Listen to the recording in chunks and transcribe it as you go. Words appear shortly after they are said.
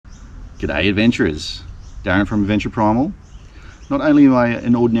G'day adventurers, Darren from Adventure Primal. Not only am I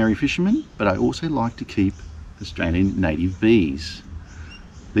an ordinary fisherman, but I also like to keep Australian native bees.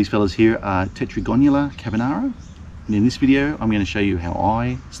 These fellas here are Tetragonula Carbonaria, and in this video I'm going to show you how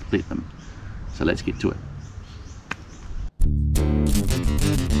I split them. So let's get to it.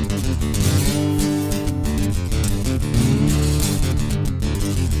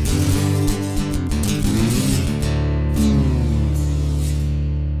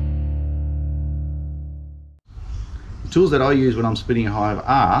 The tools that I use when I'm splitting a hive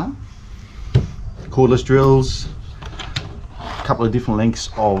are cordless drills, a couple of different lengths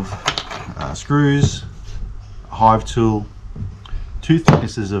of screws, a hive tool, 2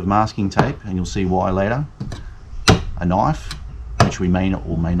 thicknesses of masking tape, and you'll see why later, a knife, which we may not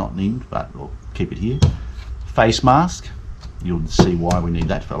or may not need, but we'll keep it here, face mask, you'll see why we need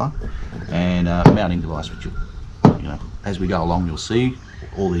that fella, and a mounting device, which you know, as we go along you'll see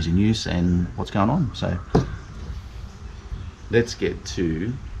all these in use and what's going on. So let's get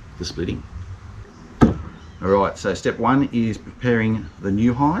to the splitting. Alright, so step 1 is preparing the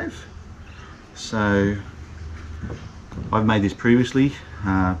new hive. So I've made this previously,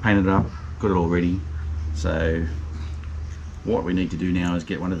 painted it up, got it all ready. So what we need to do now is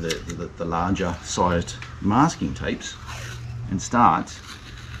get one of the larger sized masking tapes and start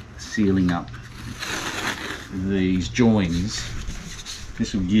sealing up these joins.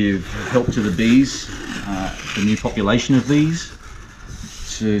 This will give help to the bees, the new population of bees,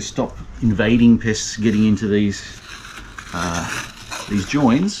 to stop invading pests getting into these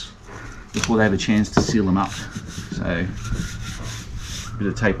joins before they have a chance to seal them up. So a bit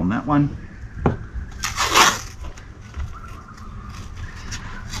of tape on that one.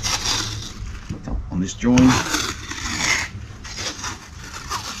 On this join.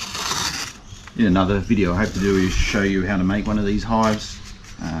 In another video I hope to do is show you how to make one of these hives.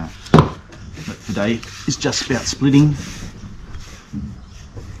 But today is just about splitting.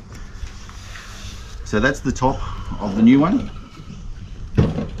 So that's the top of the new one.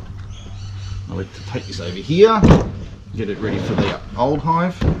 I'll let to take this over here, get it ready for the old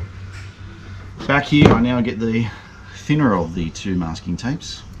hive. Back here I now get the thinner of the 2 masking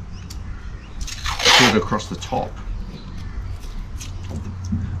tapes, put it across the top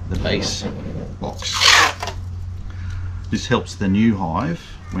of the base box. This helps the new hive,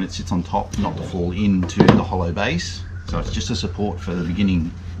 when it sits on top, not to fall into the hollow base. So it's just a support for the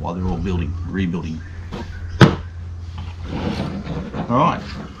beginning while they're all rebuilding. Alright,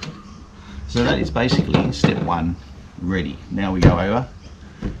 so that is basically step 1 ready. Now we go over,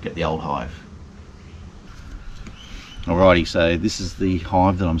 get the old hive. Alrighty, so this is the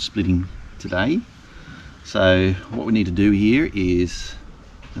hive that I'm splitting today. So what we need to do here is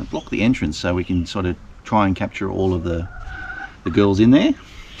block the entrance so we can sort of try and capture all of the girls in there,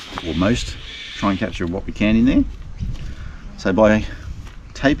 or most, try and capture what we can in there. So by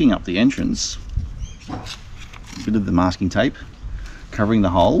taping up the entrance, a bit of the masking tape covering the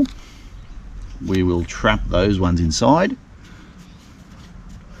hole, we will trap those ones inside,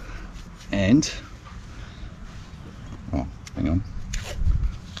 and oh, hang on,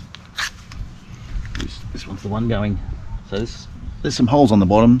 this one's the one going, so there's some holes on the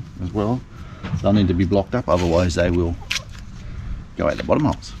bottom as well. They'll need to be blocked up, otherwise they will go out the bottom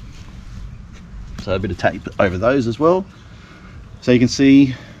holes. So a bit of tape over those as well. So you can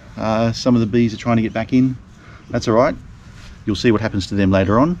see some of the bees are trying to get back in. That's alright, you'll see what happens to them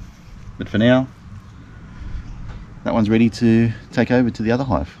later on, but for now that one's ready to take over to the other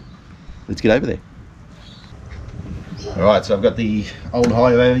hive. Let's get over there. Alright, so I've got the old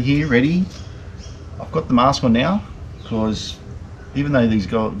hive over here ready. I've got the mask on now because even though these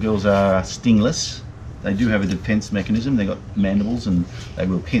girls are stingless, they do have a defense mechanism. They've got mandibles and they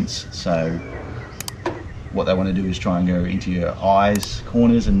will pinch. So what they want to do is try and go into your eyes,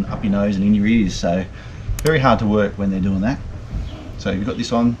 corners, and up your nose and in your ears. So very hard to work when they're doing that. So if you've got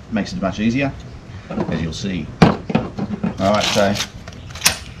this on, it makes it much easier, as you'll see. Alright, so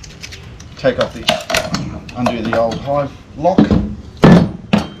take off undo the old hive lock,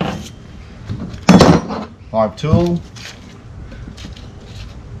 hive tool.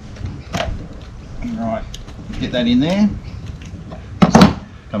 Right, get that in there.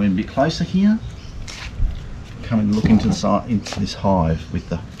 Come in a bit closer here. Come and look into the side, into this hive with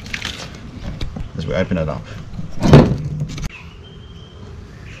the, as we open it up.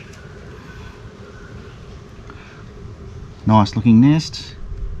 Nice looking nest.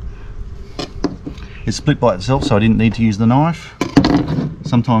 It's split by itself, so I didn't need to use the knife.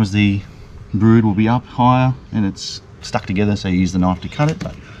 Sometimes the brood will be up higher and it's stuck together, so you use the knife to cut it.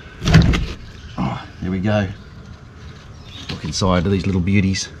 But oh, there we go. Look inside of these little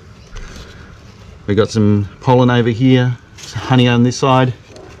beauties. We've got some pollen over here, some honey on this side,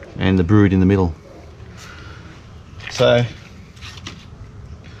 and the brood in the middle. So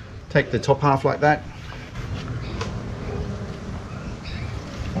take the top half like that,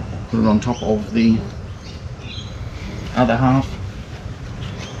 put it on top of the other half,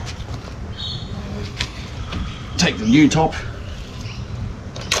 take the new top,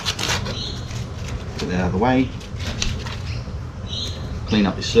 get it out of the way, clean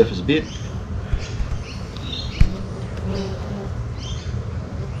up this surface a bit,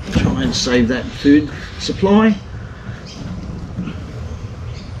 try and save that food supply,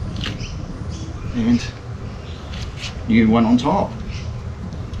 and new one on top,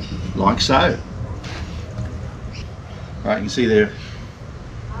 like so. Right, you can see they're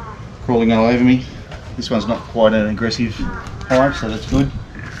crawling all over me. This one's not quite an aggressive hive, so that's good.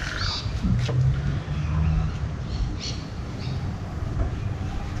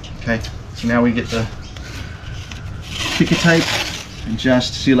 Okay, so now we get the picker tape and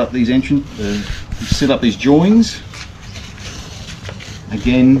just seal up these seal up these joins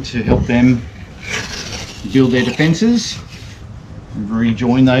again to help them build their defences and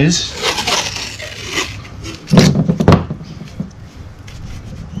rejoin those.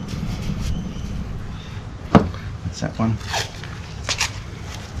 That's that one.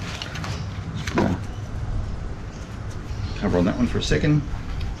 Cover on that one for a second.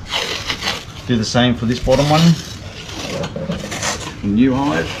 Do the same for this bottom one. New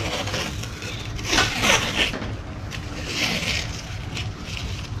hive.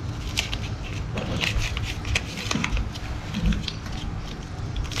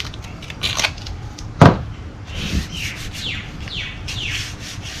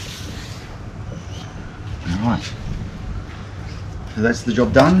 Alright, so that's the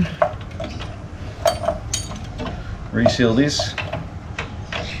job done. Reseal this,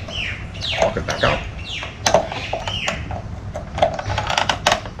 lock it back up.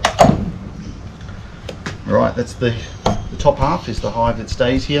 Alright, that's the top half is the hive that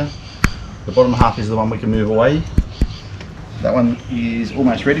stays here. The bottom half is the one we can move away. That one is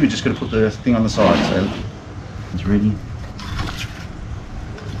almost ready, we're just going to put the thing on the side, so it's ready.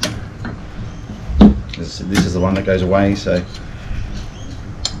 This is the one that goes away, so it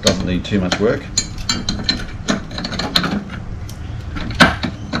doesn't need too much work.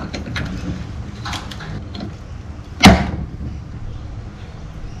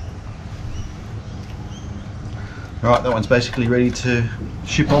 Alright, that one's basically ready to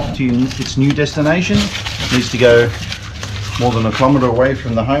ship off to its new destination. It needs to go more than 1 kilometre away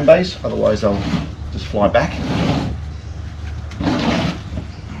from the home base, otherwise they'll just fly back.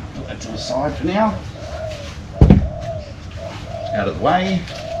 Put that to the side for now. Out of the way.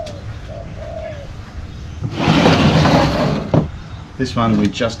 This one we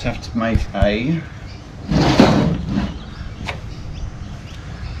just have to make a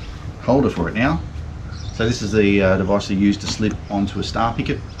holder for it now. So this is the device you use to slip onto a star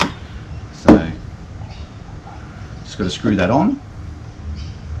picket. So just got to screw that on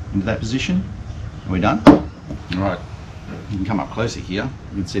into that position and we're done. Alright, you can come up closer here.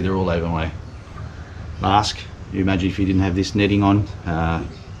 You can see they're all over my mask. You imagine if you didn't have this netting on,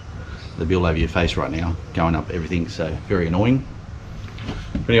 they'd be all over your face right now, going up everything, so very annoying.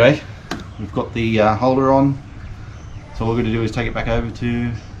 But anyway, we've got the holder on, so all we're going to do is take it back over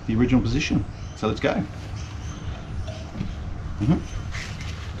to the original position. So let's go.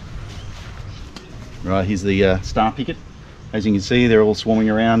 Right, here's the star picket. As you can see, they're all swarming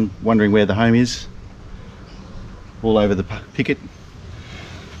around, wondering where the home is, all over the picket.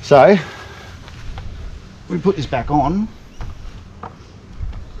 So we put this back on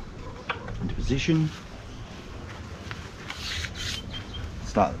into position.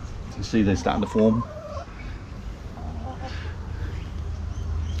 You see they're starting to form.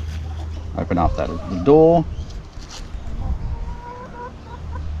 Open up the door,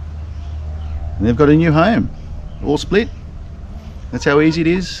 and they've got a new home, all split. That's how easy it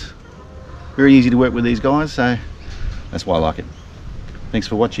is. Very easy to work with these guys, so that's why I like it. Thanks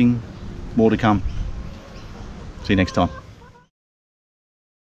for watching. More to come. See you next time.